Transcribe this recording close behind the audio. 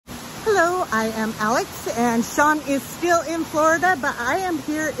Hello, I am Alex, and Sean is still in Florida, but I am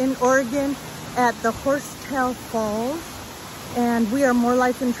here in Oregon at the Horsetail Falls, and we are More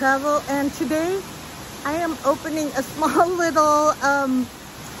Life and Travel, and today I am opening a small little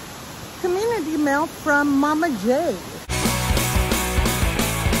community mail from Mama J.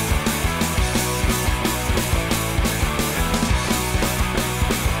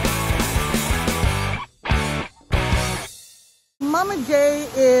 Mama J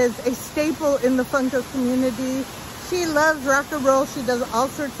is a staple in the Funko community. She loves rock and roll. She does all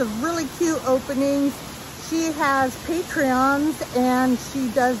sorts of really cute openings. She has Patreons and she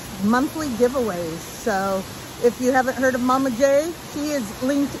does monthly giveaways. So if you haven't heard of Mama J, she is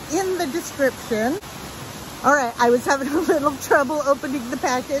linked in the description. All right, I was having a little trouble opening the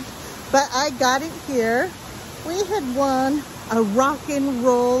package, but I got it here. We had won a rock and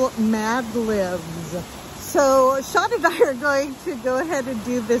roll Mad Libs. So Sean and I are going to go ahead and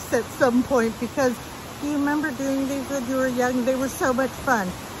do this at some point because do you remember doing these when you were young? They were so much fun.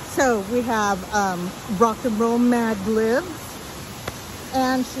 So we have rock and roll Mad Libs,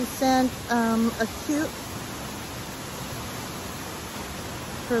 and she sent a cute,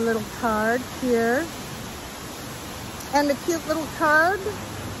 her little card here, and a cute little card,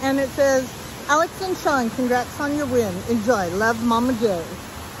 and it says, Alex and Sean, congrats on your win. Enjoy. Love, Mama J.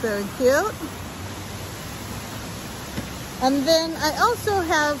 Very cute. And then I also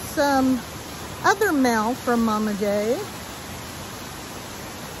have some other mail from Mama J.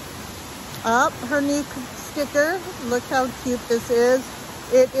 Her new sticker. Look how cute this is.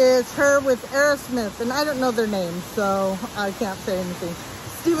 It is her with Aerosmith, and I don't know their names, so I can't say anything.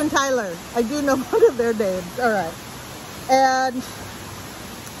 Steven Tyler. I do know one of their names. All right. And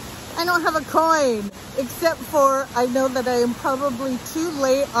I don't have a coin, except for I know that I am probably too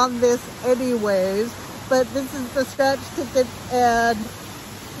late on this anyways. But this is the scratch ticket, and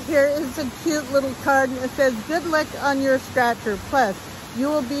here is a cute little card, and it says, good luck on your scratcher. Plus, you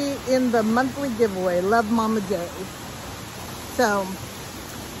will be in the monthly giveaway. Love, Mama J. So,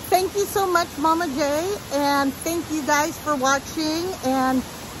 thank you so much, Mama J, and thank you guys for watching. And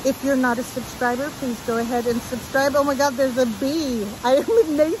if you're not a subscriber, please go ahead and subscribe. Oh my God, there's a bee. I am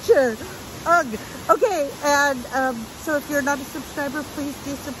in nature. Ugh. Okay, and so if you're not a subscriber, please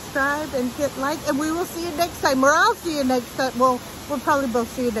do subscribe and hit like, and we will see you next time, or I'll see you next time. Well, we'll probably both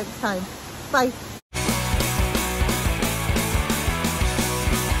see you next time. Bye.